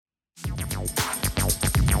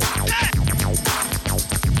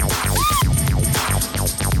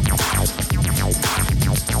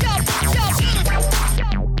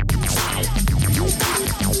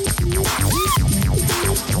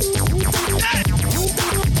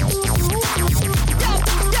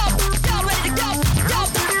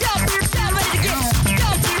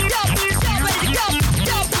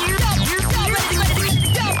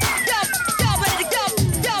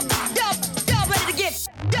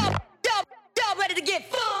Y'all ready to get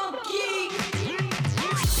funky?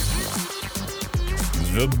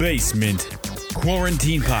 The Basement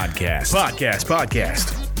Quarantine Podcast.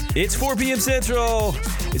 Podcast. It's 4 p.m. Central.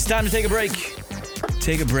 It's time to take a break.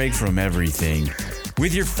 Take a break from everything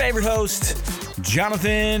with your favorite host,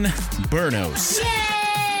 Jonathan Bernos.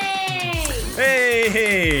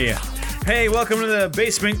 Hey, welcome to the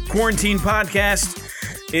Basement Quarantine Podcast.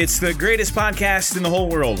 It's the greatest podcast in the whole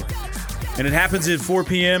world. And it happens at 4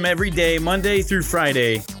 p.m. every day, Monday through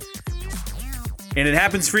Friday. And it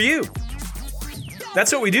happens for you.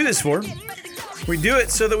 That's what we do this for. We do it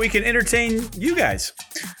so that we can entertain you guys.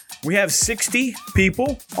 We have 60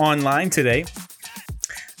 people online today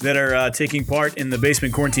that are taking part in the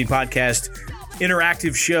Basement Quarantine Podcast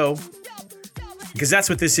interactive show. Because that's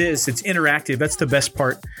what this is. It's interactive. That's the best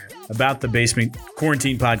part about the Basement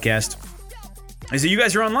Quarantine Podcast. Is that you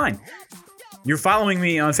guys are online. You're following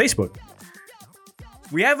me on Facebook.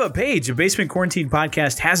 We have a page. The Basement Quarantine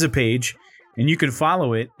Podcast has a page, and you can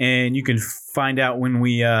follow it, and you can find out when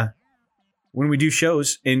we do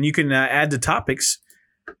shows, and you can add the topics.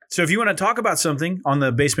 So if you want to talk about something on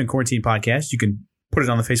the Basement Quarantine Podcast, you can put it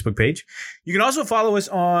on the Facebook page. You can also follow us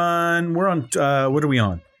on. What are we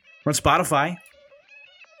on? We're on Spotify.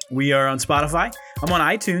 We are on Spotify. I'm on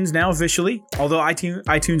iTunes now officially, although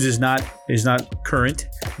iTunes is not current,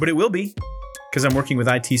 but it will be because I'm working with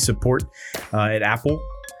IT support at Apple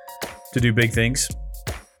to do big things.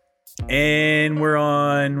 And we're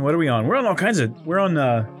on. What are we on? We're on all kinds of. We're on.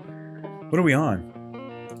 What are we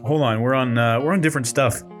on? Hold on. We're on different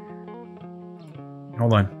stuff.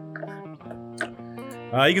 Hold on.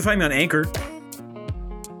 You can find me on Anchor.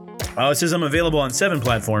 It says I'm available on 7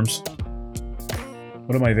 platforms.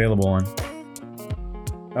 What am I available on?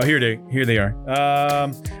 Oh, here they are.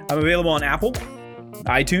 I'm available on Apple,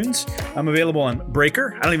 iTunes. I'm available on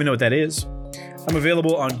Breaker. I don't even know what that is. I'm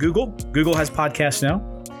available on Google. Google has podcasts now.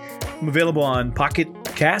 I'm available on Pocket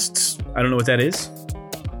Casts. I don't know what that is.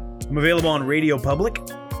 I'm available on Radio Public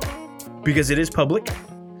because it is public.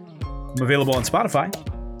 I'm available on Spotify.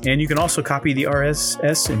 And you can also copy the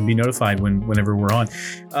RSS and be notified whenever we're on.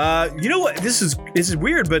 You know what? This is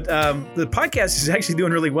weird, but the podcast is actually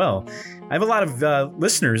doing really well. I have a lot of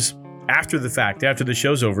listeners after the fact, after the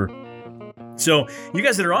show's over. So you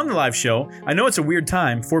guys that are on the live show, I know it's a weird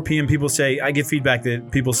time. 4 p.m. I get feedback that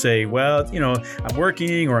people say, well, I'm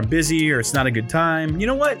working or I'm busy or it's not a good time. You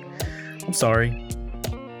know what? I'm sorry.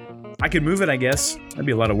 I could move it, I guess. That'd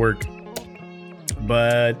be a lot of work.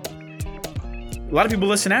 But a lot of people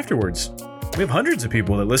listen afterwards. We have hundreds of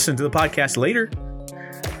people that listen to the podcast later.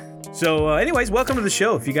 So anyways, welcome to the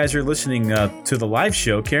show. If you guys are listening to the live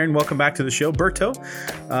show, Karen, welcome back to the show. Berto,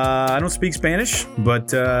 I don't speak Spanish,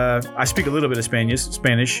 but I speak a little bit of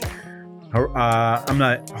Spanish. I'm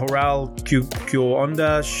not Joral que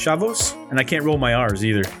onda chavos, and I can't roll my R's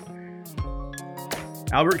either.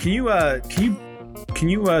 Albert, can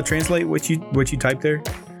you translate what you typed there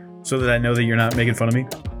so that I know that you're not making fun of me?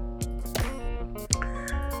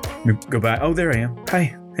 Let me go back. Oh, there I am.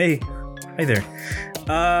 Hi. Hey. Hi there.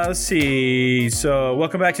 Let's see. So,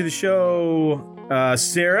 welcome back to the show,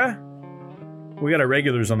 Sarah. We got our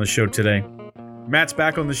regulars on the show today. Matt's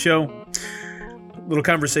back on the show. Little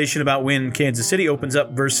conversation about when Kansas City opens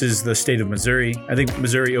up versus the state of Missouri. I think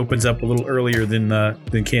Missouri opens up a little earlier than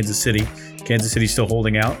Kansas City. Kansas City's still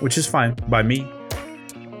holding out, which is fine by me.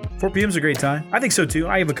 4 p.m. is a great time. I think so too.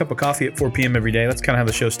 I have a cup of coffee at 4 p.m. every day. That's kind of how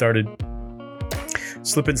the show started.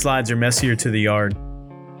 Slip and slides are messier to the yard.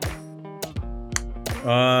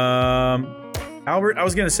 Albert, I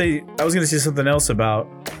was gonna say something else about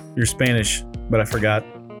your Spanish, but I forgot.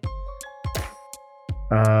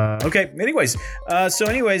 Okay. Anyways, so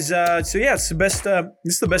yeah, it's the best.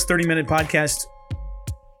 This is the best 30-minute podcast.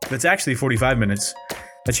 That's actually 45 minutes.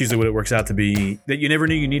 That's usually what it works out to be. That you never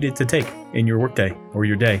knew you needed to take in your workday or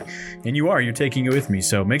your day, and you're taking it with me.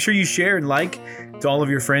 So make sure you share and like to all of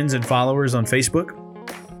your friends and followers on Facebook.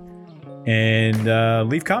 And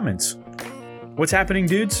leave comments. What's happening,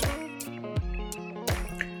 dudes?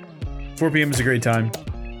 4 p.m. is a great time.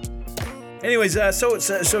 Anyways, so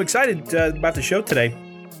excited about the show today.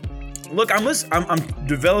 Look, I'm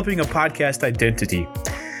developing a podcast identity.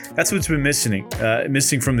 That's what's been missing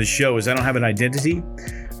from the show is I don't have an identity.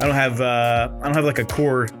 I don't have like a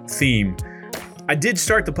core theme. I did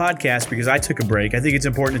start the podcast because I took a break. I think it's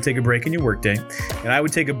important to take a break in your workday. And I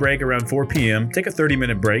would take a break around 4 p.m., take a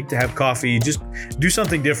 30-minute break to have coffee, just do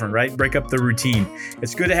something different, right? Break up the routine.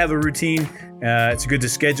 It's good to have a routine. It's good to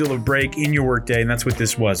schedule a break in your workday, and that's what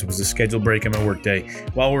this was. It was a scheduled break in my workday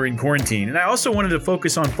while we're in quarantine. And I also wanted to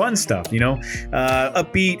focus on fun stuff,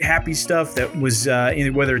 upbeat, happy stuff that was,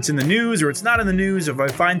 whether it's in the news or it's not in the news, if I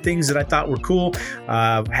find things that I thought were cool,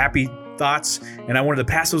 happy thoughts, and I wanted to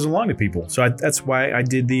pass those along to people. So that's why I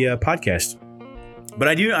did the podcast. But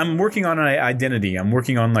I'm working on an identity. I'm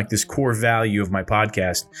working on like this core value of my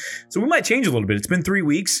podcast. So we might change a little bit. It's been 3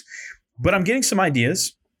 weeks, but I'm getting some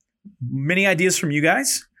ideas, many ideas from you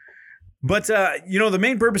guys. But, the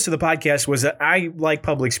main purpose of the podcast was that I like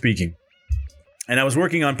public speaking. And I was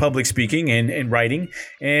working on public speaking and writing.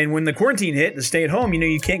 And when the quarantine hit, the stay at home,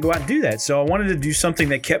 you can't go out and do that. So I wanted to do something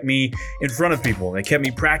that kept me in front of people, that kept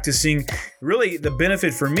me practicing. Really, the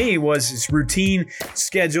benefit for me was it's routine,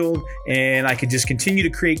 scheduled, and I could just continue to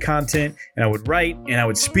create content. And I would write and I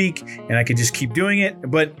would speak and I could just keep doing it.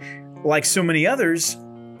 But like so many others,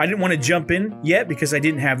 I didn't want to jump in yet because I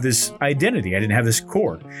didn't have this identity. I didn't have this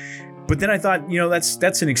core. But then I thought,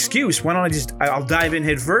 that's an excuse. Why don't I'll dive in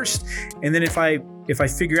head first. And then if I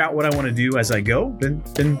figure out what I want to do as I go, then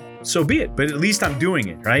so be it. But at least I'm doing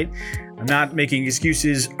it, right? I'm not making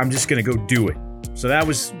excuses. I'm just going to go do it. So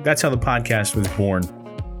that's how the podcast was born.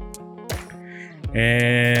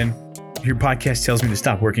 And your podcast tells me to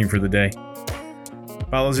stop working for the day.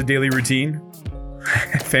 Follows a daily routine.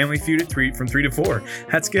 Family Feud from 3 to 4.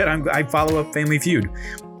 That's good. I follow up Family Feud.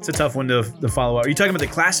 It's a tough one to follow up. Are you talking about the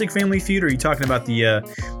classic Family Feud, or are you talking about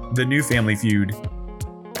the new Family Feud?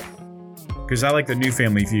 Because I like the new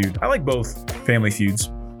Family Feud. I like both Family Feuds.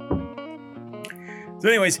 So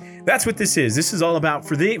anyways, that's what this is. This is all about,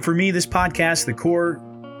 for me, this podcast, the core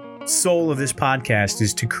soul of this podcast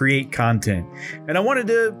is to create content. And I wanted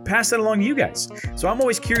to pass that along to you guys. So I'm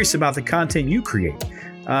always curious about the content you create.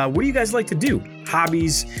 What do you guys like to do?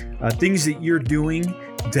 Hobbies, things that you're doing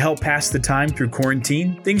to help pass the time through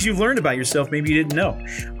quarantine, things you've learned about yourself maybe you didn't know.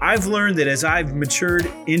 I've learned that as I've matured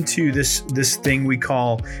into this thing we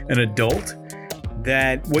call an adult,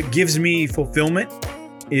 that what gives me fulfillment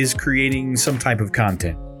is creating some type of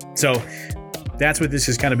content. So that's what this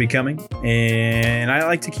is kind of becoming, and I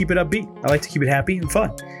like to keep it upbeat. I like to keep it happy and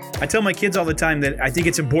fun. I tell my kids all the time that I think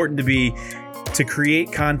it's important to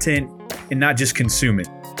create content and not just consume it.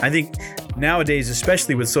 I think nowadays,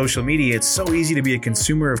 especially with social media, it's so easy to be a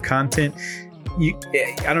consumer of content.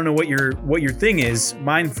 I don't know what your thing is.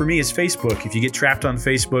 Mine, for me, is Facebook. If you get trapped on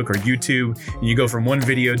Facebook or YouTube and you go from one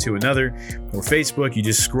video to another, or Facebook, you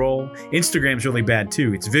just scroll. Instagram's really bad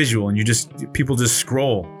too. It's visual and people just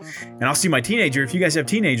scroll. And I'll see my teenager. If you guys have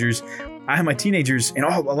teenagers, I have my teenagers, and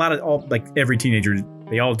like every teenager,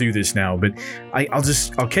 they all do this now, but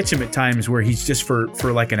I'll catch him at times where he's just for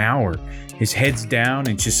like an hour, his head's down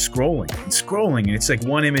and just scrolling, and it's like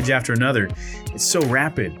one image after another. It's so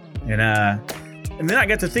rapid. And then I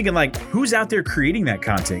got to thinking, like, who's out there creating that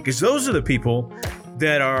content? Because those are the people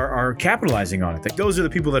that are capitalizing on it. Like, those are the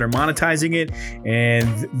people that are monetizing it,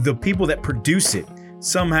 and the people that produce it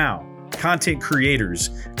somehow. Content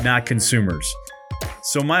creators, not consumers.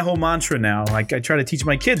 So my whole mantra now, like I try to teach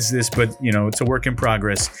my kids this, but it's a work in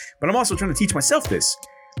progress. But I'm also trying to teach myself this,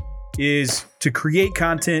 is to create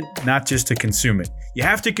content, not just to consume it. You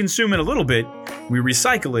have to consume it a little bit. We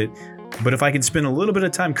recycle it. But if I can spend a little bit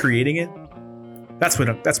of time creating it,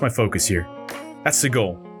 that's my focus here. That's the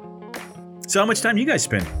goal. So how much time do you guys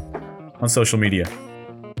spend on social media?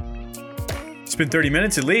 Spend 30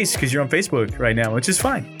 minutes at least, because you're on Facebook right now, which is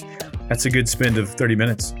fine. That's a good spend of 30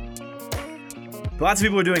 minutes. Lots of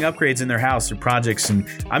people are doing upgrades in their house or projects, and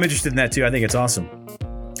I'm interested in that too. I think it's awesome.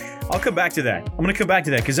 I'll come back to that. I'm going to come back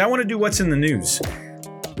to that because I want to do what's in the news.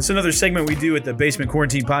 This is another segment we do at the Basement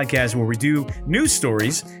Quarantine Podcast where we do news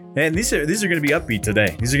stories, and these are going to be upbeat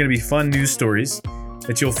today. These are going to be fun news stories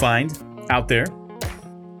that you'll find out there,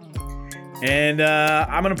 and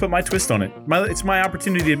I'm going to put my twist on it. It's my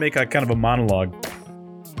opportunity to make a kind of a monologue.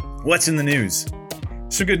 What's in the news?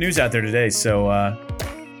 Some good news out there today, so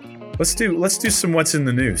let's do some what's in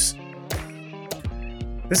the news.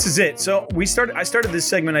 This is it. So I started this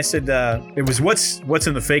segment. I said it was what's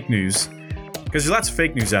in the fake news, because there's lots of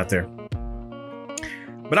fake news out there.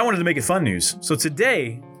 But I wanted to make it fun news. So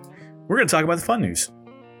today we're going to talk about the fun news.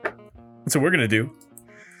 That's what we're going to do.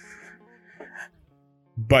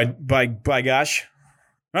 By gosh.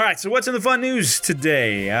 All right. So what's in the fun news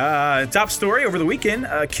today? Top story over the weekend.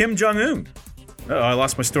 Kim Jong-un. Oh, I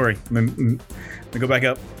lost my story. Let me go back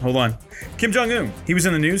up. Hold on. Kim Jong-un. He was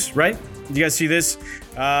in the news, right? You guys see this?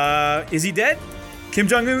 Is he dead? Kim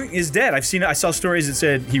Jong-un is dead. I saw stories that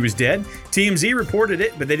said he was dead. TMZ reported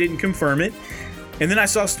it, but they didn't confirm it. And then I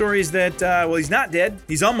saw stories that, he's not dead.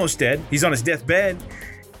 He's almost dead. He's on his deathbed.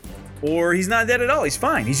 Or he's not dead at all. He's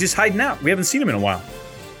fine. He's just hiding out. We haven't seen him in a while.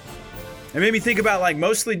 It made me think about, like,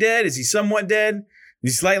 mostly dead. Is he somewhat dead?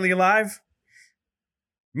 Is he slightly alive?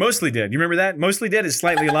 Mostly dead. You remember that? Mostly dead is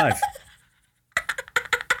slightly alive.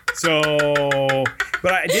 So,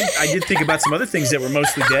 but I did think about some other things that were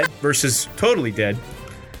mostly dead versus totally dead.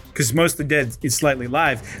 Because mostly dead is slightly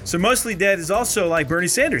alive. So mostly dead is also like Bernie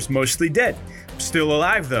Sanders, mostly dead. Still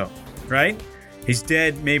alive, though, right? He's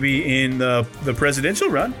dead maybe in the presidential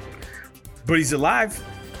run. But he's alive.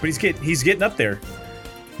 But he's getting up there.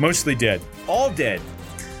 Mostly dead. All dead.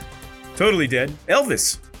 Totally dead.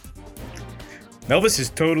 Elvis is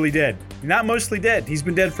totally dead. Not mostly dead. He's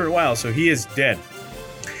been dead for a while, so he is dead.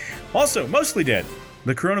 Also, mostly dead.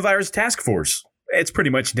 The coronavirus task force. It's pretty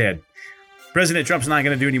much dead. President Trump's not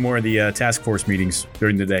going to do any more of the task force meetings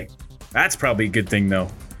during the day. That's probably a good thing, though.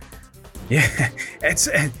 Yeah,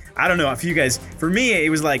 I don't know if you guys, for me, it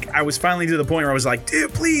was like, I was finally to the point where I was like,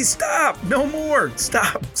 dude, please stop. No more.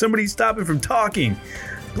 Stop. Somebody stop him from talking.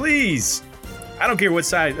 Please. I don't care what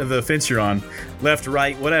side of the fence you're on, left,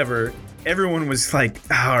 right, whatever. Everyone was like,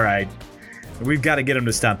 all right, we've got to get him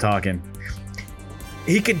to stop talking.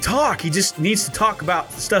 He can talk. He just needs to talk about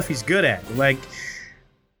the stuff he's good at, like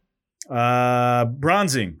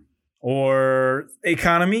bronzing or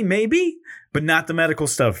economy, maybe, but not the medical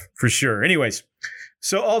stuff for sure. Anyways,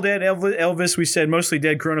 so all dead. Elvis, we said mostly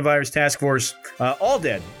dead. Coronavirus task force, all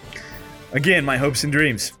dead. Again, my hopes and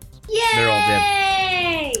dreams. Yay! They're all dead.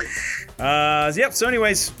 Yep. So,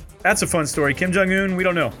 anyways, that's a fun story. Kim Jong-un, we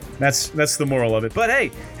don't know. That's the moral of it. But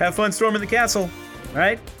hey, have fun storming the castle,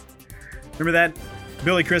 right? Remember that?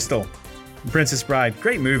 Billy Crystal, Princess Bride.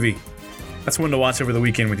 Great movie. That's one to watch over the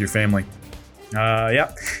weekend with your family.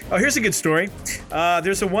 Yeah. Oh, here's a good story.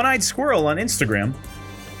 There's a one-eyed squirrel on Instagram.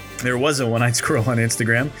 There was a one-eyed squirrel on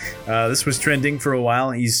Instagram. This was trending for a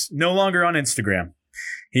while. He's no longer on Instagram.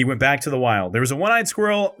 He went back to the wild. There was a one-eyed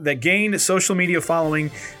squirrel that gained social media following,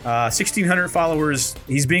 1,600 followers.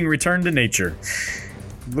 He's being returned to nature.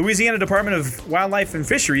 Louisiana Department of Wildlife and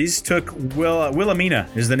Fisheries took Wilhelmina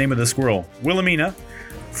is the name of the squirrel. Wilhelmina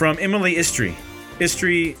from Emily Istrie.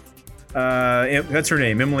 Istrie, that's her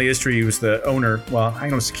name. Emily Istrie was the owner. Well, I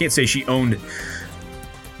can't say she owned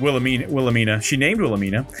Wilhelmina. She named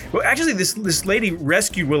Wilhelmina. Well, actually, this lady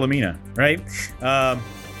rescued Wilhelmina, right?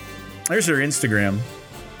 There's her Instagram.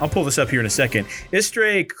 I'll pull this up here in a second.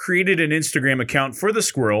 Istrie created an Instagram account for the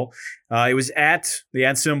squirrel. It was at the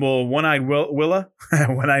 @ symbol One-Eyed Willa.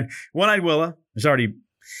 One-Eyed Willa. We're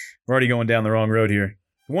already going down the wrong road here.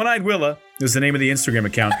 One-Eyed Willa is the name of the Instagram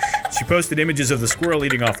account. She posted images of the squirrel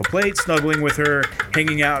eating off a plate, snuggling with her,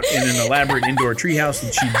 hanging out in an elaborate indoor treehouse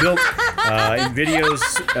that she built. In videos,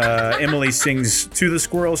 Emily sings to the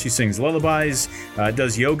squirrel. She sings lullabies,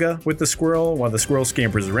 does yoga with the squirrel while the squirrel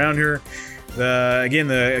scampers around her.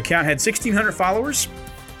 The account had 1,600 followers.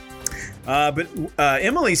 But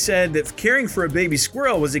Emily said that caring for a baby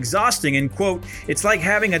squirrel was exhausting and, quote, it's like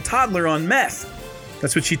having a toddler on meth.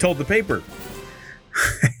 That's what she told the paper.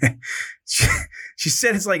 She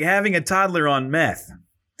said it's like having a toddler on meth.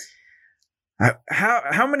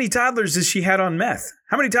 How many toddlers has she had on meth?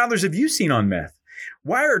 How many toddlers have you seen on meth?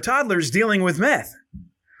 Why are toddlers dealing with meth?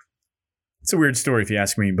 It's a weird story if you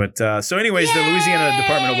ask me. But so anyways, Yay! The Louisiana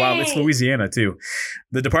Department of Wildlife, it's Louisiana too.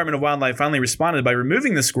 The Department of Wildlife finally responded by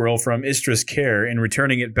removing the squirrel from Istrie's care and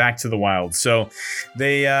returning it back to the wild. So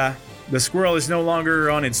the squirrel is no longer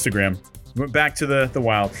on Instagram. Went back to the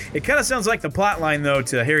wild. It kind of sounds like the plot line, though,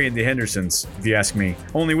 to Harry and the Hendersons, if you ask me.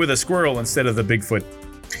 Only with a squirrel instead of the Bigfoot.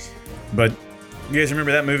 But you guys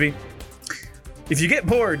remember that movie? If you get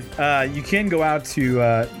bored, you can go out to...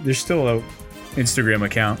 there's still a Instagram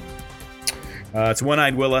account. It's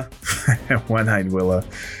One-Eyed Willa. One-Eyed Willa.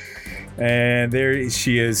 And there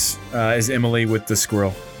she is Emily with the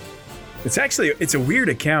squirrel. It's a weird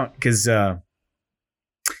account because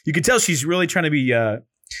you can tell she's really trying to be...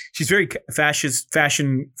 she's very not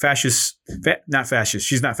fascist.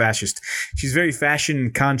 She's not fascist. She's very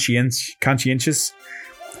fashion conscientious.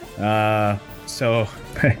 So,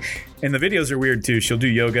 and the videos are weird too. She'll do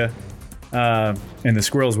yoga, and the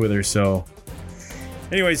squirrel's with her. So,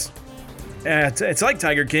 anyways, it's like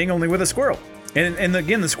Tiger King, only with a squirrel. And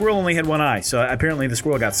again, the squirrel only had one eye. So apparently the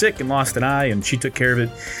squirrel got sick and lost an eye, and she took care of it.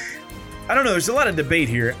 I don't know. There's a lot of debate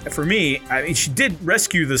here. For me, I mean, she did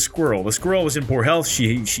rescue the squirrel. The squirrel was in poor health.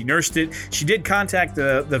 She nursed it. She did contact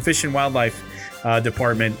the Fish and Wildlife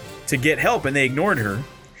Department to get help, and they ignored her.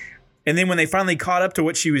 And then when they finally caught up to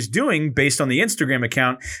what she was doing, based on the Instagram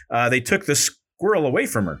account, they took the squirrel away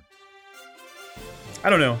from her. I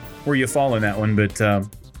don't know where you fall in that one, but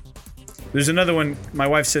there's another one. My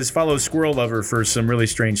wife says follow Squirrel Lover for some really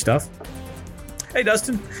strange stuff. Hey,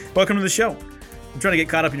 Dustin. Welcome to the show. I'm trying to get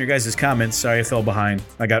caught up in your guys' comments. Sorry I fell behind.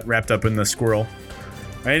 I got wrapped up in the squirrel.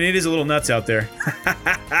 And it is a little nuts out there.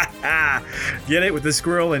 Get it? With the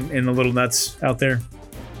squirrel and the little nuts out there?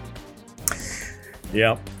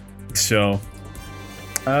 Yep. So,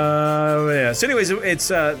 yeah. So anyways, it's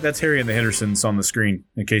that's Harry and the Hendersons on the screen,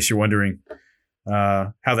 in case you're wondering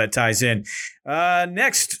how that ties in.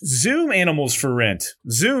 Next, Zoom animals for rent.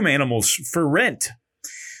 Zoom animals for rent.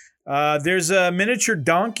 There's a miniature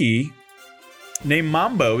donkey named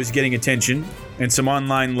Mambo is getting attention and some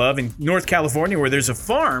online love in North California, where there's a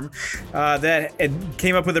farm that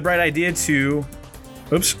came up with the bright idea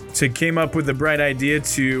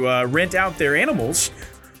to rent out their animals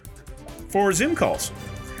for Zoom calls.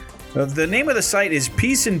 The name of the site is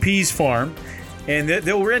Peace and Peas Farm, and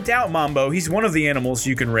they'll rent out Mambo. He's one of the animals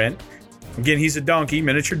you can rent. Again, he's a donkey,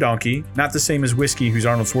 miniature donkey, not the same as Whiskey, who's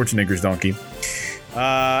Arnold Schwarzenegger's donkey.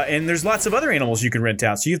 And there's lots of other animals you can rent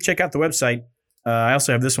out, so you can check out the website. I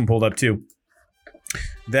also have this one pulled up too.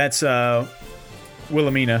 That's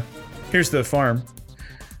Wilhelmina. Here's the farm.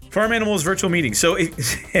 Farm Animals Virtual Meeting. So you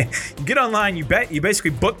get online, you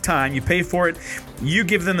basically book time, you pay for it, you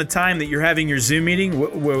give them the time that you're having your Zoom meeting,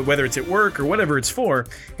 whether it's at work or whatever it's for,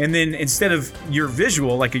 and then instead of your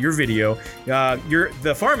visual, like your video,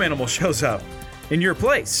 the farm animal shows up in your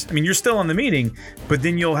place. I mean, you're still on the meeting, but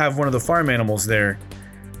then you'll have one of the farm animals there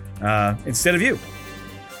instead of you.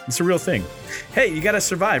 It's a real thing. Hey, you got to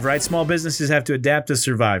survive, right? Small businesses have to adapt to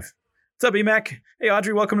survive. What's up, EMAC? Hey,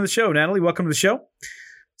 Audrey, welcome to the show. Natalie, welcome to the show.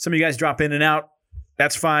 Some of you guys drop in and out.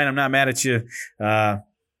 That's fine. I'm not mad at you. I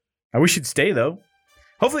wish you'd stay, though.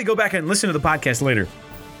 Hopefully go back and listen to the podcast later.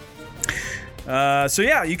 So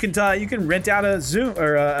yeah, you can rent out a Zoom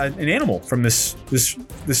or an animal from this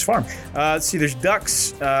farm. Let's see. There's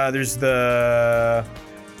ducks. There's the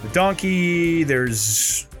donkey.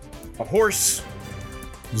 There's a horse.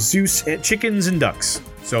 Zeus, chickens, and ducks.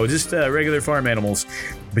 So just regular farm animals,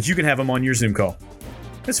 but you can have them on your Zoom call.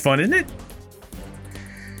 That's fun, isn't it?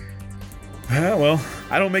 Well,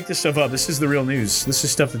 I don't make this stuff up. This is the real news. This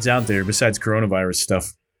is stuff that's out there besides coronavirus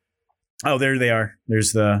stuff. Oh, there they are.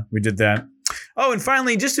 We did that. Oh, and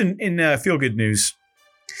finally, just in feel-good news,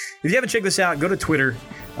 if you haven't checked this out, go to Twitter.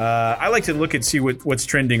 I like to look and see what's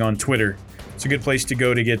trending on Twitter. It's a good place to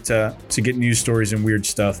go to get news stories and weird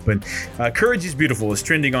stuff. But Courage is Beautiful is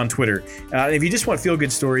trending on Twitter. If you just want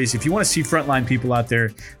feel-good stories, if you want to see frontline people out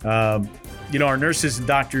there, our nurses and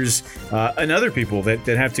doctors and other people that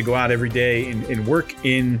have to go out every day and work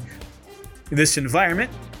in this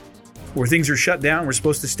environment where things are shut down, we're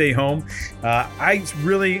supposed to stay home. I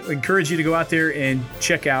really encourage you to go out there and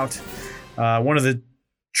check out one of the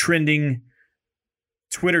trending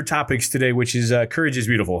Twitter topics today, which is Courage is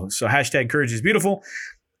Beautiful. So hashtag Courage is Beautiful.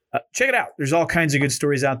 Check it out. There's all kinds of good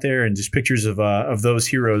stories out there and just pictures of those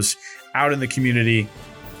heroes out in the community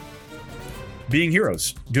being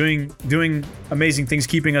heroes, doing amazing things,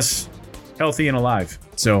 keeping us healthy and alive.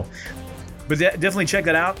 So, but definitely check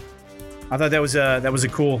that out. I thought that was a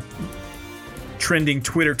cool trending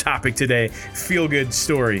Twitter topic today. Feel good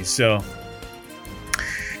story. So,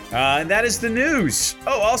 and that is the news.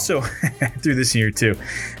 Oh, also, I threw this in here too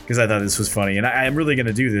because I thought this was funny, and I'm really going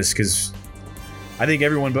to do this because I think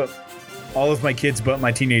everyone but all of my kids but my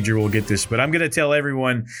teenager will get this. But I'm going to tell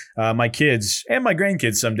everyone, my kids and my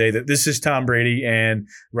grandkids someday, that this is Tom Brady and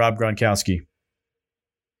Rob Gronkowski.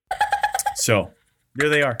 So there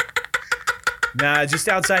they are. Nah, just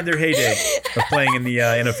outside their heyday of playing in the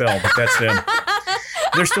NFL, but that's them.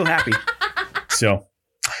 They're still happy. So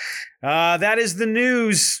that is the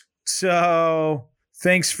news. So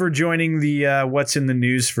thanks for joining the What's in the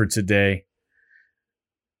News for today.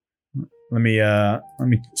 Let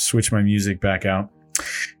me switch my music back out.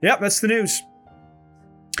 Yep, that's the news.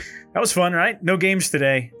 That was fun, right? No games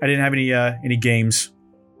today. I didn't have any games.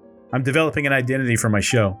 I'm developing an identity for my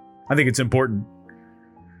show. I think it's important.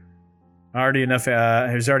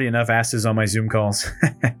 There's already enough asses on my Zoom calls.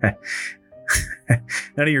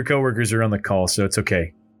 None of your coworkers are on the call, so it's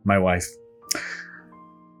okay. My wife.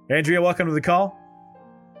 Andrea, welcome to the call.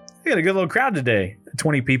 We got a good little crowd today.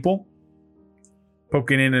 20 people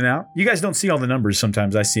poking in and out. You guys don't see all the numbers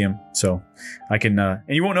sometimes. I see them, so I can. And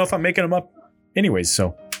you won't know if I'm making them up anyways,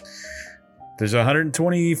 so there's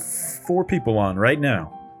 124 people on right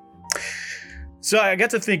now. So I got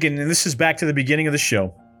to thinking, and this is back to the beginning of the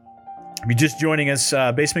show. If you're just joining us,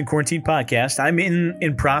 Basement Quarantine Podcast, I'm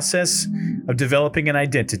in process of developing an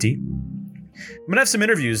identity. I'm going to have some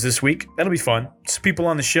interviews this week. That'll be fun. Some people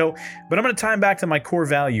on the show. But I'm going to tie them back to my core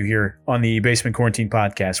value here on the Basement Quarantine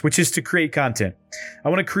Podcast, which is to create content. I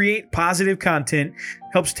want to create positive content,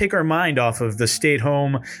 helps take our mind off of the stay at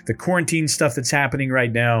home, the quarantine stuff that's happening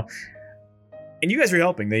right now. And you guys are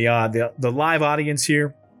helping. The live audience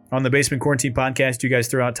here on the Basement Quarantine Podcast, you guys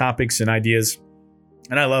throw out topics and ideas,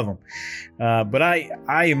 and I love them. But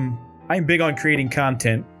I'm big on creating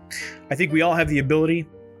content. I think we all have the ability,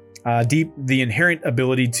 the inherent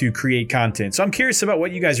ability to create content. So I'm curious about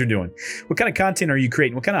what you guys are doing. What kind of content are you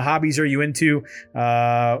creating? What kind of hobbies are you into?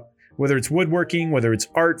 Whether it's woodworking, whether it's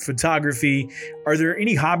art, photography. Are there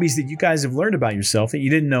any hobbies that you guys have learned about yourself that you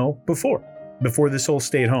didn't know before this whole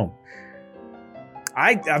stay at home?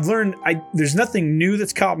 I've learned there's nothing new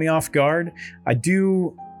that's caught me off guard.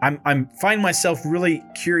 I'm find myself really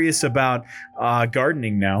curious about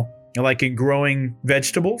gardening now. Like in growing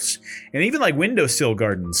vegetables and even like windowsill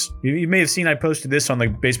gardens. You may have seen I posted this on the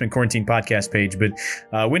Basement Quarantine Podcast page, but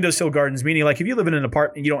windowsill gardens, meaning like if you live in an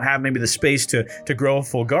apartment, you don't have maybe the space to grow a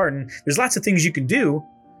full garden. There's lots of things you can do,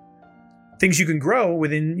 things you can grow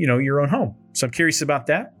within, your own home. So I'm curious about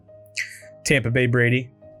that. Tampa Bay Brady.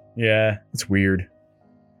 Yeah, it's weird.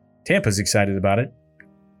 Tampa's excited about it.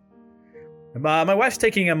 My wife's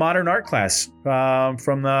taking a modern art class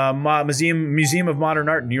from the Museum of Modern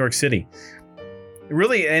Art in New York City.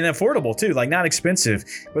 Really, and affordable too, like not expensive,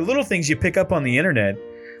 but little things you pick up on the internet.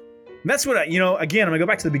 And that's what again, I'm gonna go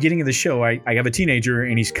back to the beginning of the show. I have a teenager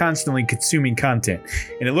and he's constantly consuming content.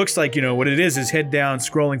 And it looks like, what it is head down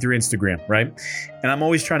scrolling through Instagram, right? And I'm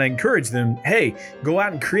always trying to encourage them, hey, go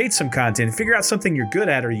out and create some content, figure out something you're good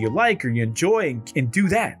at or you like or you enjoy and do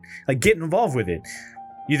that. Like get involved with it.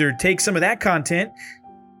 Either take some of that content,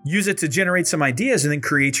 use it to generate some ideas, and then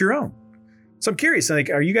create your own. So I'm curious, like,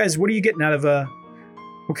 what are you getting out of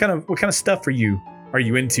what kind of stuff are you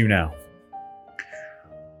into now?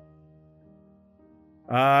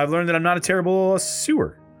 I've learned that I'm not a terrible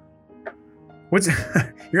sewer. You're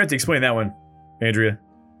gonna have to explain that one, Andrea.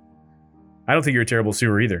 I don't think you're a terrible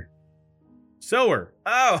sewer either. Sower.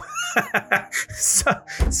 Oh,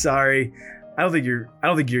 sorry. I don't think you're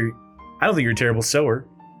a terrible sower.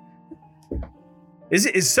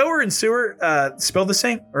 Is sower and sewer spelled the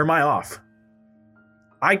same, or am I off?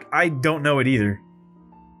 I don't know it either.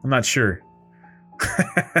 I'm not sure.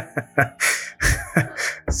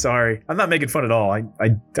 Sorry, I'm not making fun at all. I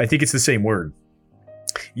think it's the same word.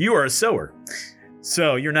 You are a sower,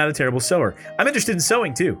 so you're not a terrible sower. I'm interested in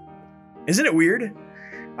sewing too. Isn't it weird?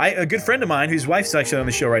 A good friend of mine whose wife's actually on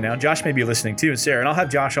the show right now, Josh may be listening too, and Sarah, and I'll have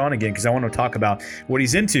Josh on again because I want to talk about what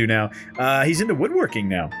he's into now. He's into woodworking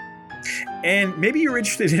now. And maybe you were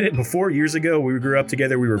interested in it before, years ago. We grew up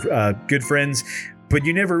together. We were good friends, but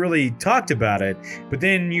you never really talked about it. But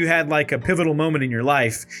then you had like a pivotal moment in your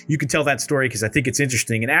life. You can tell that story because I think it's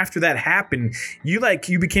interesting. And after that happened, you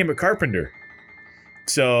became a carpenter.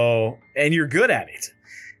 So, and you're good at it.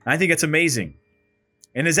 I think it's amazing.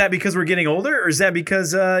 And is that because we're getting older, or is that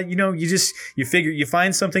because you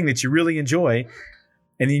find something that you really enjoy,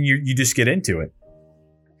 and then you just get into it?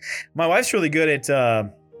 My wife's really good at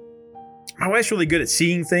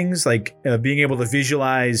seeing things, like being able to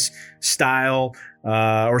visualize style,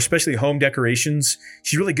 or especially home decorations.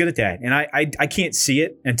 She's really good at that, and I can't see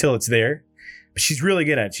it until it's there. But she's really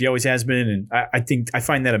good at it. She always has been, and I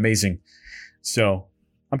find that amazing. So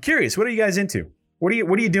I'm curious, what are you guys into? What are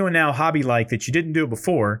you doing now, hobby-like, that you didn't do it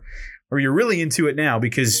before, or you're really into it now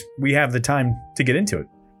because we have the time to get into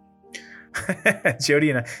it?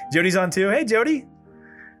 Jody's on too. Hey, Jody.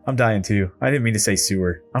 I'm dying too. I didn't mean to say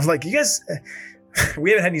sewer. I was like, you guys,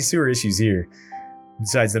 we haven't had any sewer issues here,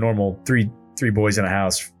 besides the normal three boys in a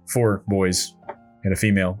house, 4 boys and a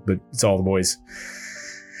female, but it's all the boys.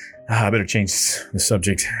 I better change the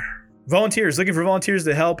subject. Volunteers, looking for volunteers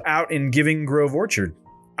to help out in Giving Grove Orchard.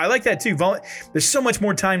 I like that too. There's so much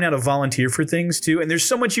more time now to volunteer for things too, and there's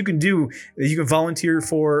so much you can do. You can volunteer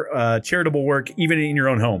for charitable work even in your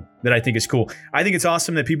own home that I think is cool. I think it's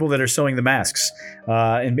awesome that people that are sewing the masks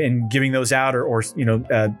and giving those out, or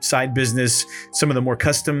side business, some of the more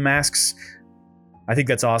custom masks. I think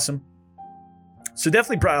that's awesome. So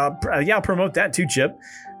definitely, I'll promote that too, Chip.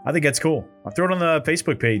 I think that's cool. I'll throw it on the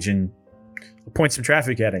Facebook page and I'll point some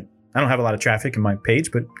traffic at it. I don't have a lot of traffic in my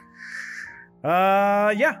page, but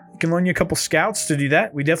I can loan you a couple scouts to do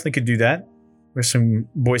that. We definitely could do that. There's some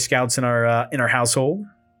Boy Scouts in our household.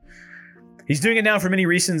 He's doing it now for many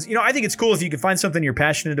reasons. I think it's cool if you can find something you're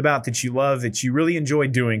passionate about, that you love, that you really enjoy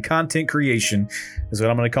doing. Content creation is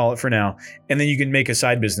what I'm going to call it for now. And then you can make a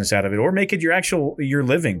side business out of it, or make it your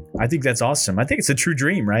living. I think that's awesome. I think it's a true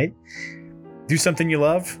dream, right? Do something you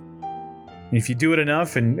love. And if you do it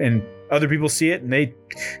enough and other people see it and they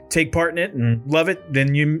take part in it and love it,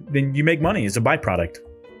 then you make money as a byproduct.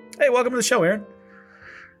 Hey, welcome to the show, Aaron.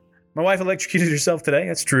 My wife electrocuted herself today.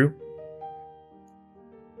 That's true.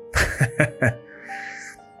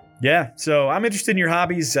 Yeah, so I'm interested in your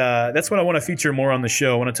hobbies. That's what I want to feature more on the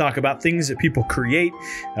show. I want to talk about things that people create,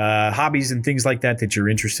 hobbies and things like that you're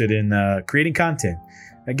interested in creating content.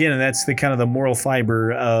 Again, that's the kind of the moral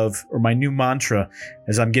fiber of, or my new mantra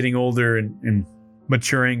as I'm getting older and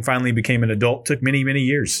maturing, finally became an adult. Took many, many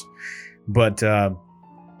years. But I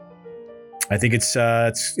think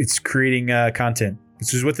it's creating content.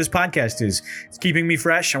 This is what this podcast is. It's keeping me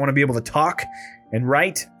fresh. I want to be able to talk and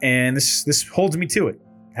write, and this holds me to it.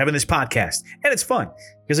 Having this podcast. And it's fun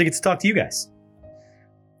because I get to talk to you guys.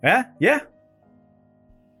 Yeah.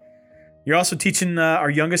 You're also teaching our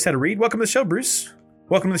youngest how to read. Welcome to the show, Bruce.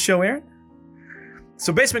 Welcome to the show, Aaron.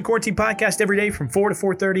 So Basement Quarantine Podcast every day from 4 to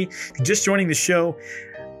 4:30. If you're just joining the show,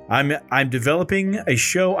 I'm developing a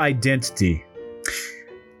show identity.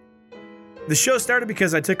 The show started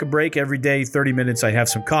because I took a break every day, 30 minutes. I'd have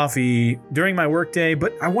some coffee during my workday,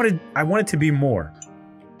 but I wanted to be more.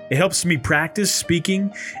 It helps me practice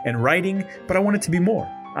speaking and writing, but I want it to be more.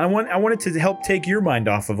 I want it to help take your mind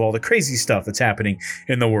off of all the crazy stuff that's happening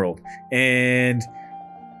in the world. And,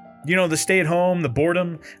 the stay at home, the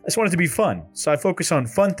boredom, I just want it to be fun. So I focus on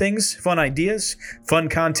fun things, fun ideas, fun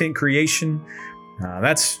content creation.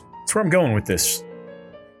 That's where I'm going with this.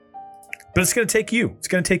 But it's going to take you. It's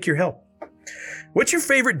going to take your help. What's your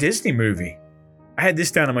favorite Disney movie? I had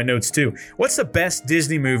this down in my notes too. What's the best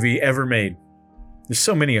Disney movie ever made? There's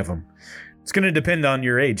so many of them. It's going to depend on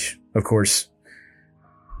your age, of course.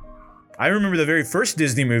 I remember the very first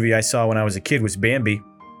Disney movie I saw when I was a kid was Bambi.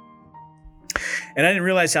 And I didn't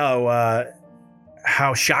realize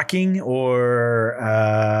how shocking or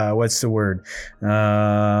what's the word?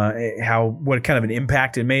 What kind of an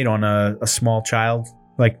impact it made on a small child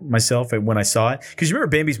like myself when I saw it. Because you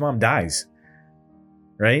remember Bambi's mom dies,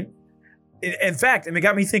 right? In fact, and it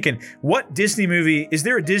got me thinking, what Disney movie, is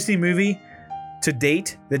there a Disney movie to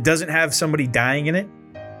date that doesn't have somebody dying in it?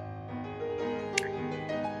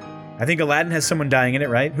 I think Aladdin has someone dying in it,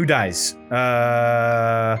 right? Who dies?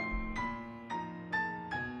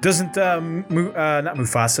 Doesn't not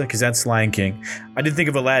Mufasa, because that's Lion King. I did think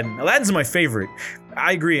of Aladdin. Aladdin's my favorite.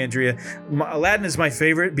 I agree, Andrea. Aladdin is my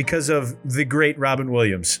favorite because of the great Robin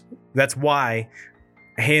Williams. That's why,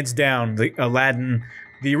 hands down, the Aladdin,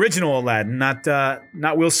 the original Aladdin,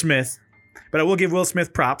 not Will Smith, but I will give Will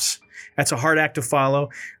Smith props. That's a hard act to follow.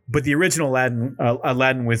 But the original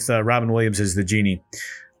Aladdin with Robin Williams as the genie.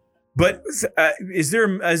 But is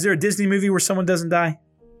there a Disney movie where someone doesn't die?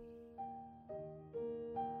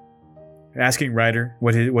 Asking Ryder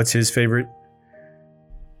what's his favorite.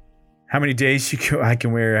 How many days I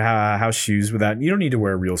can wear house shoes without? You don't need to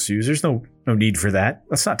wear real shoes. There's no need for that.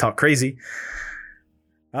 Let's not talk crazy.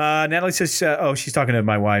 Natalie says, she's talking to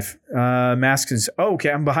my wife. Masks is,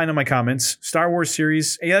 okay, I'm behind on my comments. Star Wars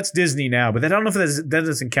series. Yeah, that's Disney now, but I don't know if that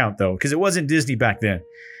doesn't count, though, because it wasn't Disney back then.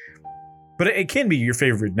 But it can be your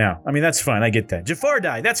favorite now. I mean, that's fine. I get that. Jafar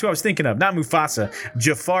died. That's who I was thinking of, not Mufasa.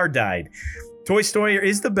 Jafar died. Toy Story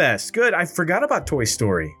is the best. Good. I forgot about Toy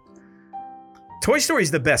Story. Toy Story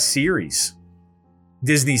is the best series.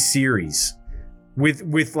 Disney series.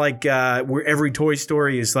 With like where every Toy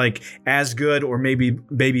Story is like as good or maybe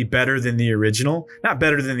better than the original. Not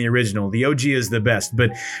better than the original. The OG is the best,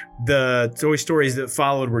 but the Toy Stories that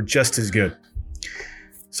followed were just as good.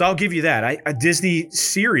 So I'll give you that. A Disney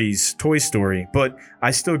series Toy Story, but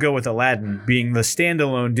I still go with Aladdin being the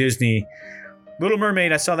standalone Disney. Little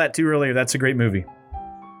Mermaid, I saw that too earlier. That's a great movie.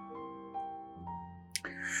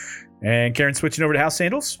 And Karen switching over to House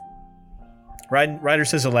Sandals. Ryder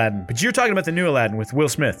says Aladdin, but you're talking about the new Aladdin with Will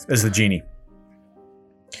Smith as the genie.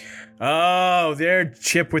 Oh, there,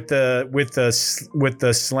 Chip with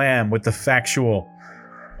the slam, with the factual.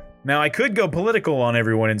 Now I could go political on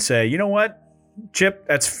everyone and say, you know what, Chip,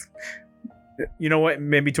 you know what,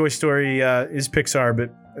 maybe Toy Story is Pixar, but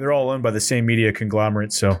they're all owned by the same media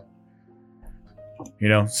conglomerate, so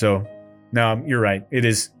no, you're right. It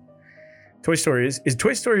is. Toy Story is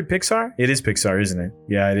Toy Story Pixar? It is Pixar, isn't it?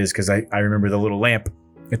 Yeah, it is, because I remember the little lamp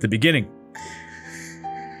at the beginning.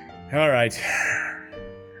 All right.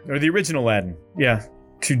 Or the original Aladdin. Yeah,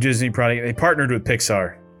 to Disney product. They partnered with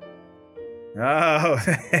Pixar. Oh,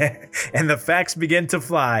 and the facts begin to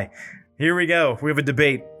fly. Here we go. We have a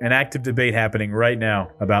debate, an active debate happening right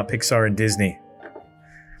now about Pixar and Disney.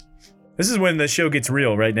 This is when the show gets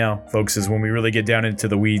real right now, folks, is when we really get down into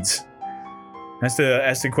the weeds. That's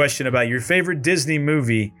the question about your favorite Disney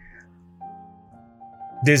movie.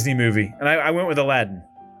 And I went with Aladdin.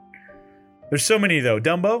 There's so many, though.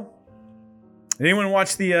 Dumbo? Anyone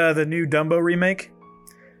watch the new Dumbo remake?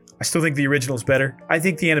 I still think the original's better. I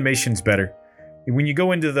think the animation's better. When you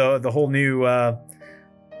go into the whole new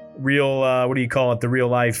real what do you call it? The real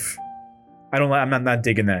life. I'm not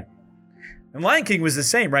digging that. And Lion King was the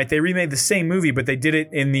same, right? They remade the same movie, but they did it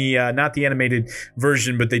in the not the animated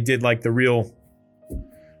version, but they did like the real.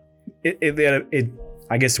 It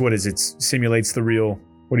I guess what is it? Simulates the real.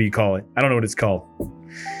 What do you call it? I don't know what it's called.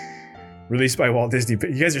 Released by Walt Disney.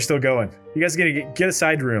 You guys are still going. You guys are gonna get a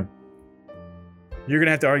side room. You're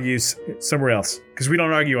gonna have to argue somewhere else because we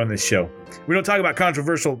don't argue on this show. We don't talk about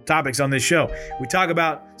controversial topics on this show. We talk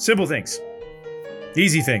about simple things,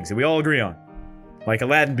 easy things that we all agree on, like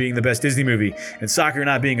Aladdin being the best Disney movie and soccer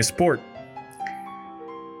not being a sport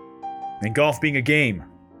and golf being a game.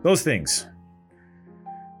 Those things.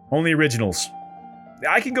 Only originals.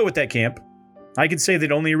 I can go with that camp. I can say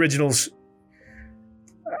that only originals.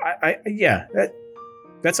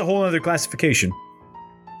 That's a whole other classification.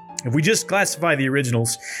 If we just classify the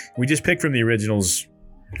originals, we just pick from the originals,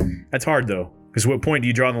 that's hard though. Because what point do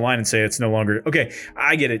you draw the line and say it's no longer... Okay,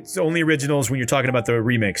 I get it. It's only originals when you're talking about the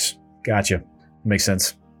remakes. Gotcha. Makes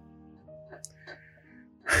sense.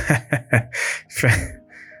 With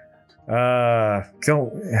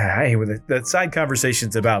the side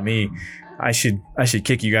conversations about me, I should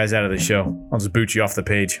kick you guys out of the show. I'll just boot you off the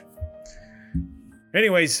page.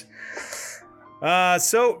 Anyways...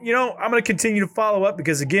 So, I'm going to continue to follow up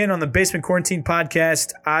because, again, on the Basement Quarantine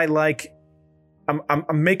podcast,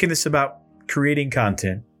 I'm making this about creating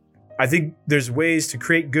content. I think there's ways to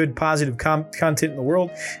create good, positive content in the world,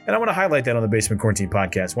 and I want to highlight that on the Basement Quarantine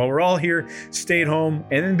podcast. While we're all here, stay at home,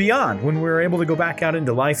 and then beyond, when we're able to go back out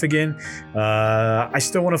into life again, I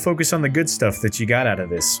still want to focus on the good stuff that you got out of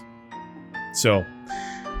this. So,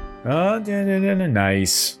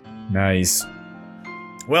 nice.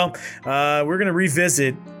 Well, we're going to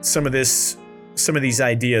revisit some of these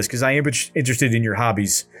ideas because I am interested in your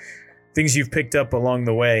hobbies, things you've picked up along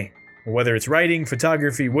the way, whether it's writing,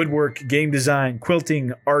 photography, woodwork, game design,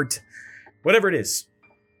 quilting, art, whatever it is.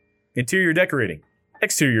 Interior decorating,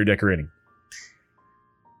 exterior decorating.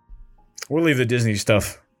 We'll leave the Disney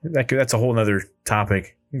stuff. That's a whole nother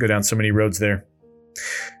topic. You can go down so many roads there.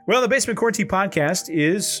 Well, the Basement Quarantine podcast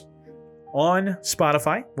is on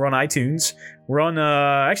Spotify. We're on iTunes. We're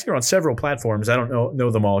on several platforms. I don't know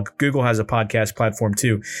them all. Google has a podcast platform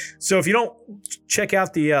too. So if you don't check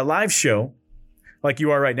out the live show, like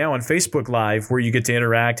you are right now on Facebook Live, where you get to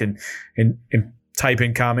interact and type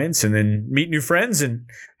in comments and then meet new friends and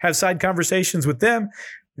have side conversations with them,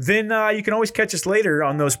 then you can always catch us later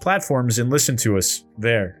on those platforms and listen to us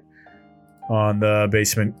there on the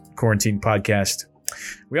Basement Quarantine podcast.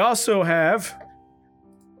 We also have...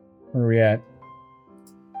 Where are we at?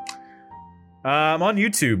 I'm on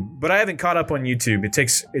YouTube, but I haven't caught up on YouTube. It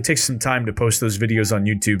takes some time to post those videos on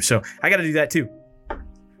YouTube, so I got to do that too.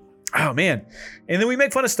 Oh man! And then we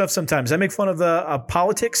make fun of stuff sometimes. I make fun of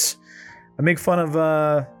politics. I make fun of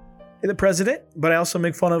the president, but I also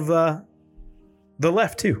make fun of the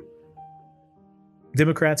left too.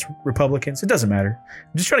 Democrats, Republicans. It doesn't matter.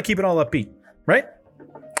 I'm just trying to keep it all upbeat, right?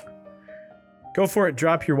 Go for it.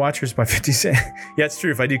 Drop your watchers by 50 cents. Yeah, it's true.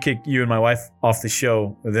 If I do kick you and my wife off the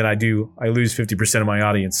show, then I lose 50% of my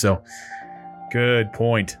audience. So, good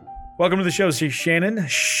point. Welcome to the show, Shannon.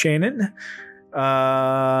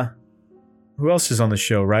 Who else is on the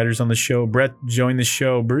show? Ryder's on the show. Brett joined the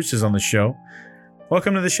show. Bruce is on the show.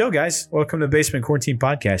 Welcome to the show, guys. Welcome to Basement Quarantine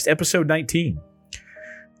Podcast, episode 19.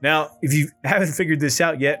 Now, if you haven't figured this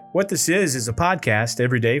out yet, what this is a podcast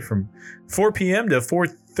every day from 4 p.m. to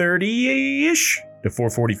 4:30-ish to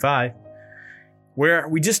 4:45, where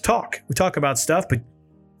we just talk. We talk about stuff, but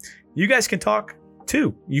you guys can talk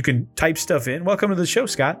too. You can type stuff in. Welcome to the show,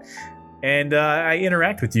 Scott. And I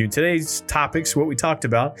interact with you. Today's topics, what we talked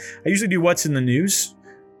about. I usually do what's in the news,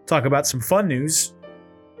 talk about some fun news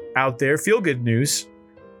out there, feel-good news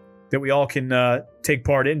that we all can take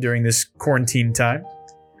part in during this quarantine time.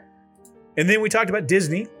 And then we talked about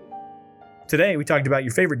Disney. Today, we talked about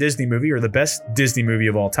your favorite Disney movie or the best Disney movie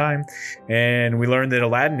of all time. And we learned that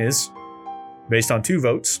Aladdin is based on 2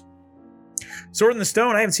 votes. Sword in the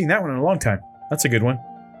Stone, I haven't seen that one in a long time. That's a good one.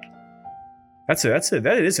 That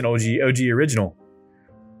is an OG original.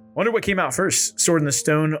 Wonder what came out first, Sword in the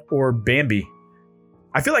Stone or Bambi?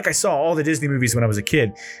 I feel like I saw all the Disney movies when I was a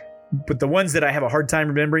kid. But the ones that I have a hard time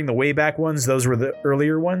remembering, the way back ones, those were the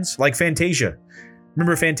earlier ones. Like Fantasia.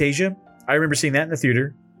 Remember Fantasia? I remember seeing that in the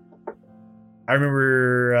theater. I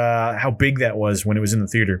remember how big that was when it was in the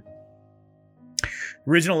theater.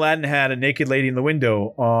 Original Aladdin had a naked lady in the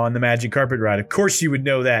window on the magic carpet ride. Of course you would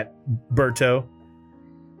know that, Berto.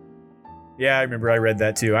 Yeah, I remember. I read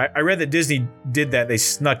that too. I read that Disney did that. They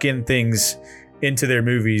snuck in things into their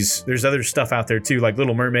movies. There's other stuff out there too, like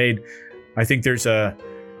Little Mermaid. I think there's a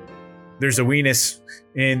weenus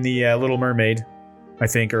in the Little Mermaid, I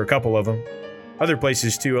think, or a couple of them. Other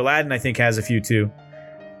places too. Aladdin, I think, has a few too.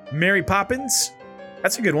 Mary Poppins,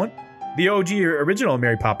 that's a good one. The OG original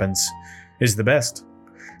Mary Poppins is the best.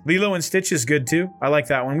 Lilo and Stitch is good too. I like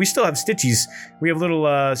that one. We still have Stitchies. We have little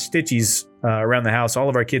Stitchies around the house. All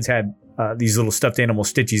of our kids had these little stuffed animal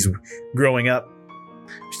Stitchies growing up.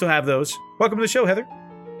 We still have those. Welcome to the show, Heather.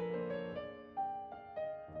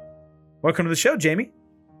 Welcome to the show, Jamie.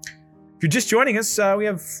 If you're just joining us, we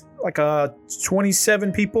have like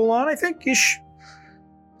 27 people on, I think, ish.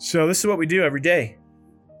 So this is what we do every day.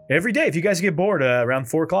 Every day, if you guys get bored around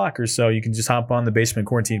 4 o'clock or so, you can just hop on the Basement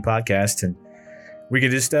Quarantine podcast and we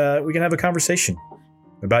can just we can have a conversation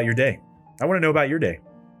about your day. I want to know about your day.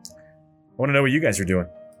 I want to know what you guys are doing.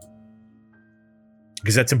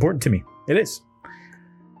 Because that's important to me. It is.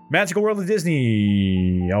 Magical World of Disney.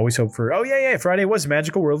 You always hope for... Oh, yeah. Friday was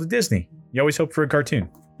Magical World of Disney. You always hope for a cartoon.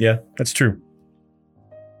 Yeah, that's true.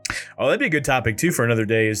 Oh, that'd be a good topic, too, for another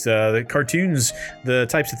day, is the cartoons, the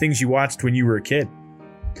types of things you watched when you were a kid.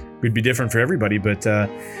 Would be different for everybody, but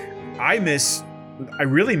I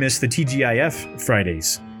really miss the TGIF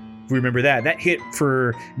Fridays. If we remember that. That hit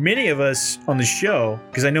for many of us on the show,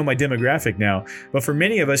 because I know my demographic now, but for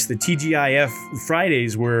many of us, the TGIF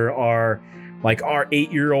Fridays were our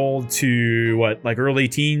 8-year-old to early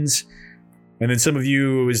teens. And then some of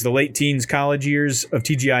you, it was the late teens, college years of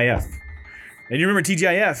TGIF. And you remember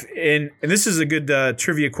TGIF, and this is a good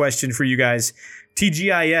trivia question for you guys.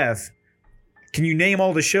 TGIF, can you name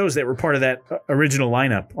all the shows that were part of that original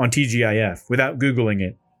lineup on TGIF without Googling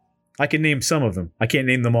it? I can name some of them. I can't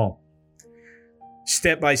name them all.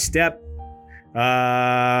 Step by Step. Oh,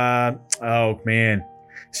 man.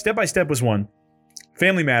 Step by Step was 1.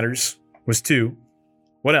 Family Matters was 2.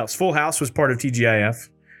 What else? Full House was part of TGIF.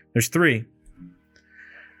 There's 3.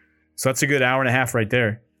 So that's a good hour and a half right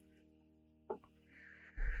there.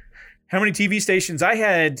 How many TV stations I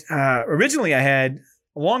had? Originally, I had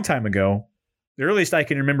a long time ago. The earliest I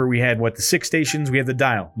can remember, we had, the 6 stations? We had the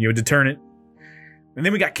dial. You had to turn it. And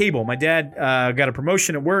then we got cable. My dad got a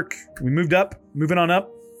promotion at work. We moving on up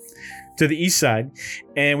to the east side,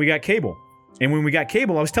 and we got cable. And when we got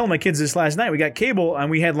cable, I was telling my kids this last night, we got cable, and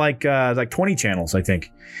we had like 20 channels, I think.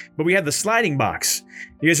 But we had the sliding box.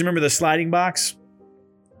 You guys remember the sliding box?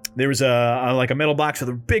 There was a metal box with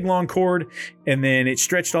a big long cord, and then it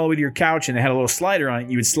stretched all the way to your couch, and it had a little slider on it.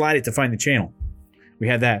 You would slide it to find the channel. We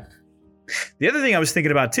had that. The other thing I was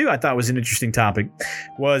thinking about, too, I thought was an interesting topic,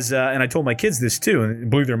 was, and I told my kids this, too, and it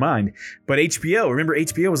blew their mind, but HBO. Remember,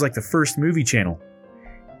 HBO was like the first movie channel.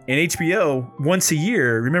 And HBO, once a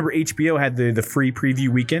year, remember HBO had the free preview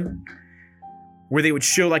weekend? Where they would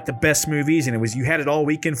show like the best movies, and you had it all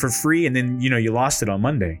weekend for free, and then, you lost it on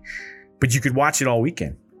Monday. But you could watch it all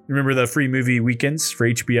weekend. Remember the free movie weekends for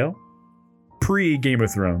HBO? Pre-Game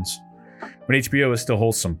of Thrones. When HBO was still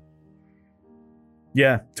wholesome.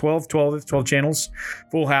 Yeah, 12 channels.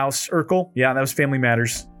 Full House, Urkel. Yeah, that was Family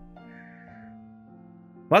Matters.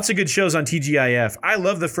 Lots of good shows on TGIF. I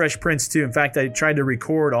love The Fresh Prince, too. In fact, I tried to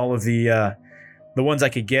record all of the ones I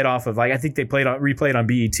could get off of. I think they replayed on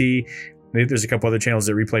BET. There's a couple other channels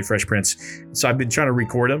that replay Fresh Prince. So I've been trying to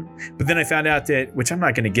record them. But then I found out that, which I'm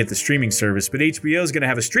not going to get the streaming service, but HBO is going to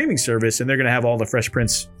have a streaming service, and they're going to have all the Fresh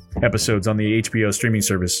Prince episodes on the HBO streaming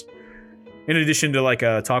service. In addition to like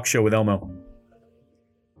a talk show with Elmo.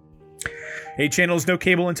 8 channels, no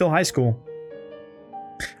cable until high school.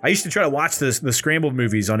 I used to try to watch the scrambled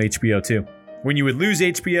movies on HBO too. When you would lose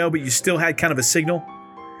HBO, but you still had kind of a signal.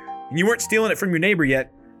 And you weren't stealing it from your neighbor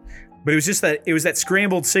yet. But it was just that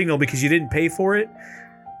scrambled signal because you didn't pay for it.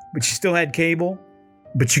 But you still had cable.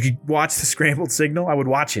 But you could watch the scrambled signal. I would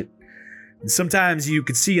watch it. And sometimes you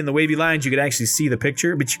could see in the wavy lines, you could actually see the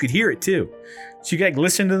picture, but you could hear it too. So you could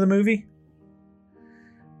listen to the movie.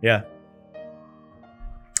 Yeah.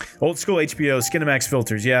 Old school HBO, Skinamax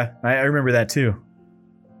filters. Yeah, I remember that too.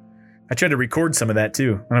 I tried to record some of that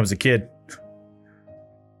too when I was a kid.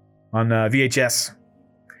 On VHS.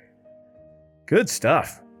 Good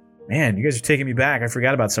stuff. Man, you guys are taking me back. I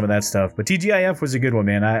forgot about some of that stuff. But TGIF was a good one,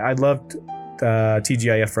 man. I loved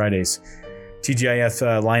TGIF Fridays. TGIF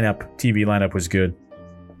TV lineup was good.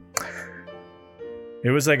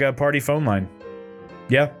 It was like a party phone line.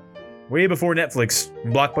 Yeah. Way before Netflix.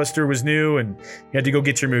 Blockbuster was new, and you had to go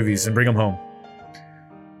get your movies and bring them home.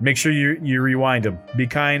 Make sure you rewind them. Be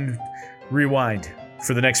kind, rewind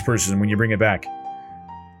for the next person when you bring it back.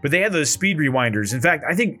 But they had those speed rewinders. In fact,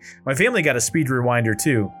 I think my family got a speed rewinder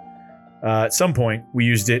too. At some point, we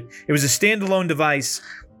used it. It was a standalone device.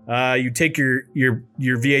 You take your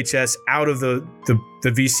VHS out of the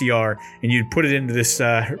VCR and you'd put it into this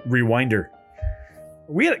rewinder.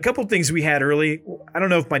 We had a couple things we had early. I don't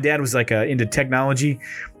know if my dad was like into technology,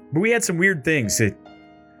 but we had some weird things. It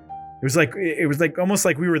was like almost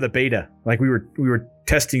like we were the beta, like we were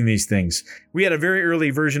testing these things. We had a very early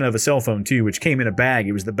version of a cell phone too, which came in a bag.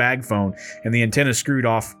 It was the bag phone, and the antenna screwed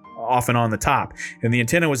off and on the top, and the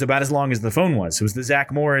antenna was about as long as the phone was. It was the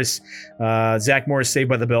Zach Morris Saved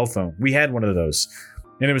by the Bell phone. We had one of those,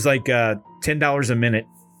 and it was like $10 a minute.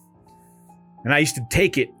 And I used to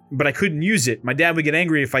take it, but I couldn't use it. My dad would get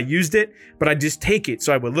angry if I used it, but I'd just take it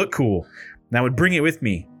so I would look cool. And I would bring it with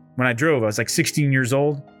me when I drove. I was like 16 years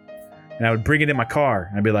old, and I would bring it in my car.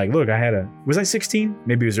 And I'd be like, look, was I 16?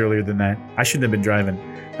 Maybe it was earlier than that. I shouldn't have been driving.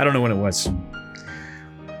 I don't know when it was.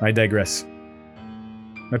 I digress.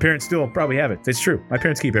 My parents still probably have it. It's true. My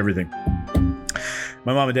parents keep everything.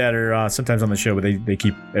 My mom and dad are sometimes on the show, but they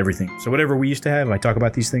keep everything. So whatever we used to have, I talk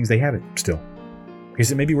about these things, they have it still.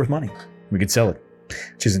 Because it may be worth money. We could sell it.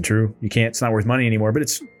 Which isn't true. You can't. It's not worth money anymore, but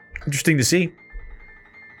it's interesting to see.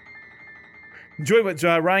 Enjoy what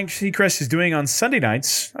Ryan Seacrest is doing on Sunday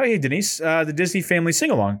nights. Oh, hey, Denise. The Disney Family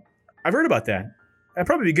Sing-Along. I've heard about that. That'd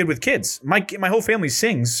probably be good with kids. My whole family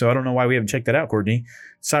sings, so I don't know why we haven't checked that out, Courtney.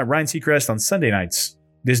 It's Ryan Seacrest on Sunday nights.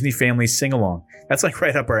 Disney Family Sing-Along. That's like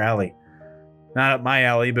right up our alley. Not up my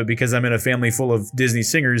alley, but because I'm in a family full of Disney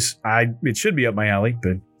singers, it should be up my alley,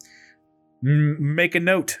 but make a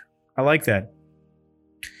note. I like that.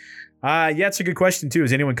 Yeah, it's a good question too.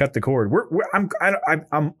 Has anyone cut the cord?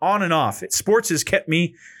 I'm on and off. Sports has kept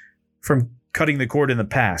me from cutting the cord in the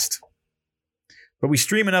past, but we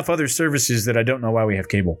stream enough other services that I don't know why we have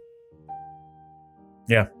cable.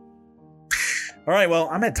 Yeah. All right. Well,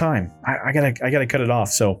 I'm at time. I gotta cut it off.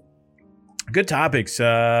 So, good topics.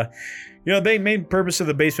 The main purpose of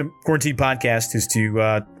the Basement Quarantine Podcast is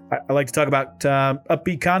to I like to talk about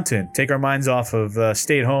upbeat content, take our minds off of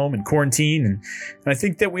stay at home and quarantine, and I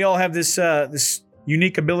think that we all have this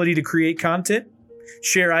unique ability to create content,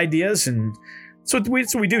 share ideas, and that's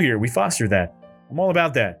what we do here. We foster that. I'm all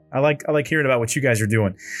about that. I like hearing about what you guys are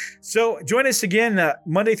doing. So join us again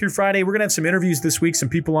Monday through Friday. We're gonna have some interviews this week, some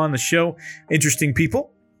people on the show, interesting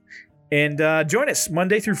people. And join us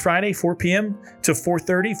Monday through Friday, 4 p.m. to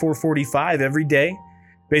 4:30, 4:45 every day.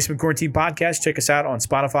 Basement Quarantine Podcast. Check us out on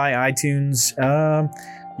Spotify, iTunes.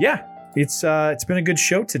 It's been a good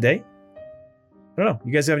show today. I don't know.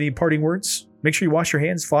 You guys have any parting words? Make sure you wash your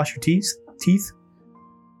hands, floss your teeth.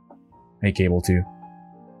 Hey, cable too.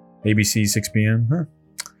 ABC 6 p.m. Huh.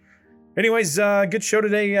 Anyways, good show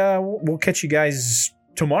today. We'll catch you guys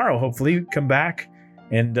tomorrow. Hopefully, come back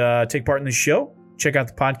and take part in the show. Check out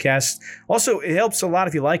the podcast. Also, it helps a lot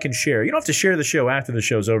if you like and share. You don't have to share the show after the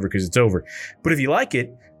show's over because it's over. But if you like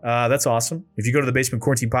it, that's awesome. If you go to the Basement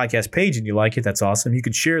Quarantine Podcast page and you like it, that's awesome. You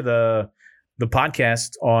could share the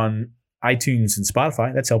podcast on iTunes and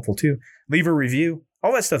Spotify. That's helpful too. Leave a review.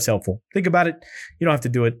 All that stuff's helpful. Think about it. You don't have to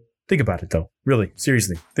do it. Think about it though. Really,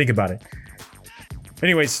 seriously, think about it.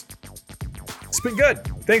 Anyways, it's been good.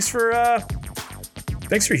 Thanks for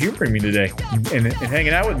humoring me today and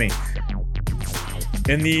hanging out with me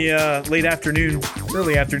in the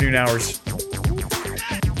early afternoon hours.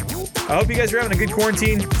 I hope you guys are having a good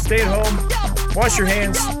quarantine. Stay at home. Wash your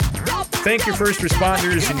hands. Thank your first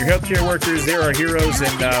responders and your healthcare workers. They're our heroes,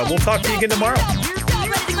 and we'll talk to you again tomorrow.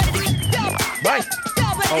 Bye.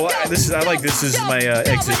 Oh, this is my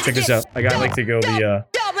exit. Check this out. I like to go the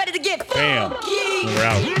bam. We're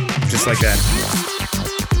out. Just like that.